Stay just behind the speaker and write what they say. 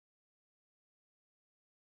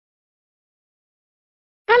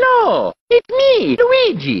Hello, it's me,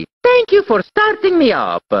 Luigi. Thank you for starting me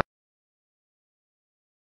up.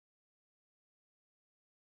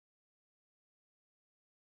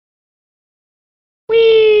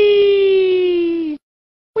 Whee!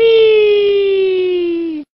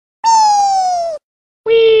 Whee!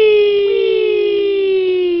 Whee!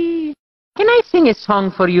 Can I sing a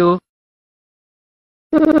song for you?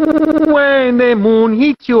 When the moon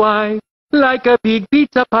hits your eye, like a big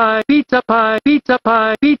pizza pie, pizza pie, pizza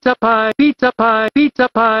pie, pizza pie, pizza pie, pizza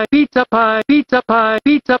pie, pizza pie, pizza pie,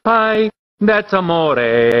 pizza pie. That's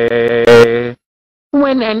amore.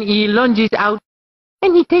 When an eel lunges out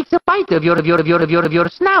and he takes a bite of your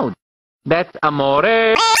snout. That's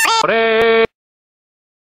amore. Amore.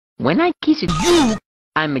 When I kiss you,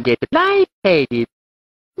 I'm get light-headed.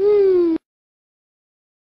 Mm.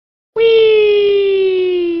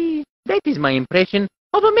 Whee! That is my impression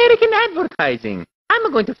of American advertising.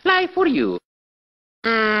 I'm going to fly for you.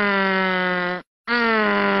 Mm,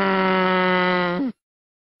 mm,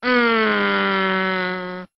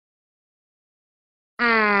 mm,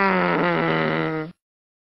 mm,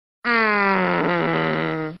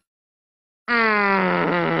 mm,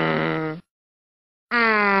 mm,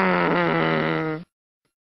 mm,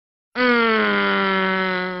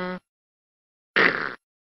 mm.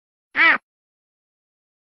 Ah,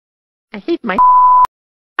 I hate my.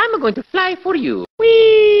 I'm going to fly for you.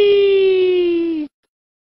 Whee!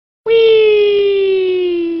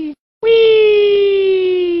 Whee!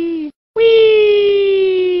 Whee!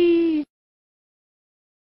 Whee!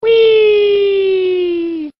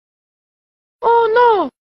 Whee! Oh no!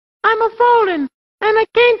 I'm a fallen and I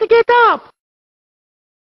can't get up.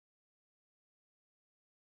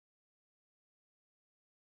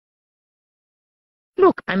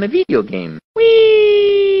 Look, I'm a video game.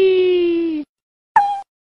 Whee!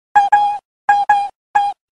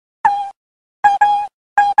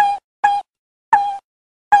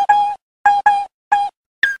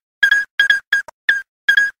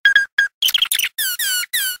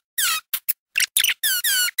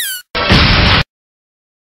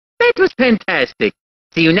 That was fantastic.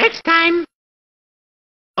 See you next time.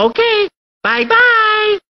 Okay,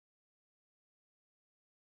 bye-bye.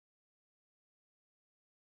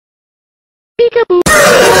 Peekaboo.